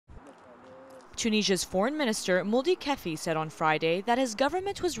Tunisia's Foreign Minister Mouldi Kefi said on Friday that his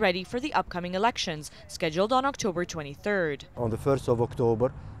government was ready for the upcoming elections, scheduled on October 23rd. On the 1st of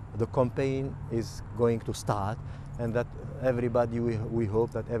October, the campaign is going to start, and that everybody, we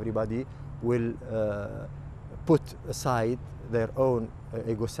hope that everybody will put aside their own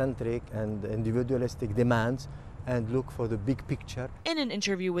egocentric and individualistic demands and look for the big picture. In an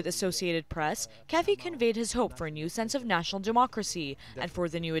interview with Associated Press, Kefi conveyed his hope for a new sense of national democracy and for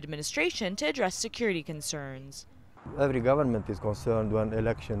the new administration to address security concerns. Every government is concerned when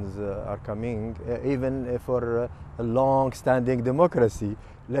elections are coming, even for a long-standing democracy,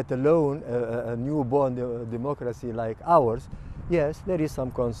 let alone a newborn democracy like ours. Yes, there is some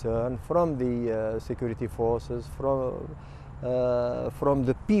concern from the security forces, from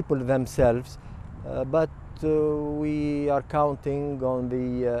the people themselves, but we are counting on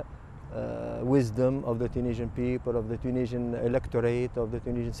the wisdom of the Tunisian people, of the Tunisian electorate, of the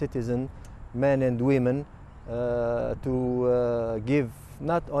Tunisian citizen, men and women, to give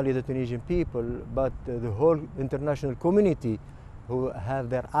not only the Tunisian people, but the whole international community who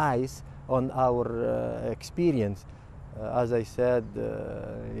have their eyes on our experience. As I said,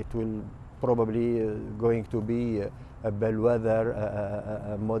 it will probably going to be a bellwether,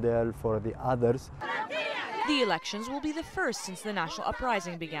 a model for the others. The elections will be the first since the national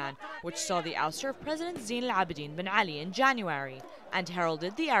uprising began, which saw the ouster of President Zain al-Abidine Ben Ali in January and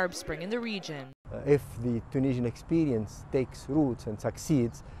heralded the Arab Spring in the region. If the Tunisian experience takes roots and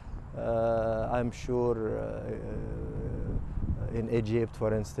succeeds, I'm sure in Egypt,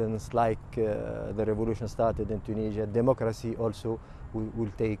 for instance, like the revolution started in Tunisia, democracy also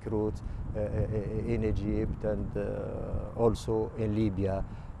will take roots in Egypt and also in Libya,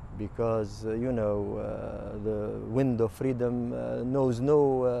 because you know the wind of freedom knows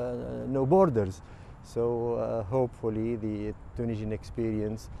no borders. So hopefully the Tunisian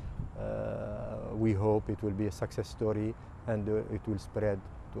experience, we hope it will be a success story and it will spread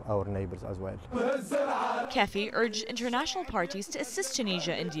to our neighbors as well. Kefi urged international parties to assist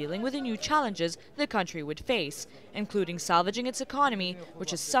Tunisia in dealing with the new challenges the country would face, including salvaging its economy,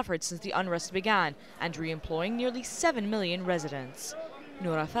 which has suffered since the unrest began, and re-employing nearly 7 million residents.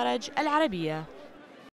 Noura Faraj, العربية.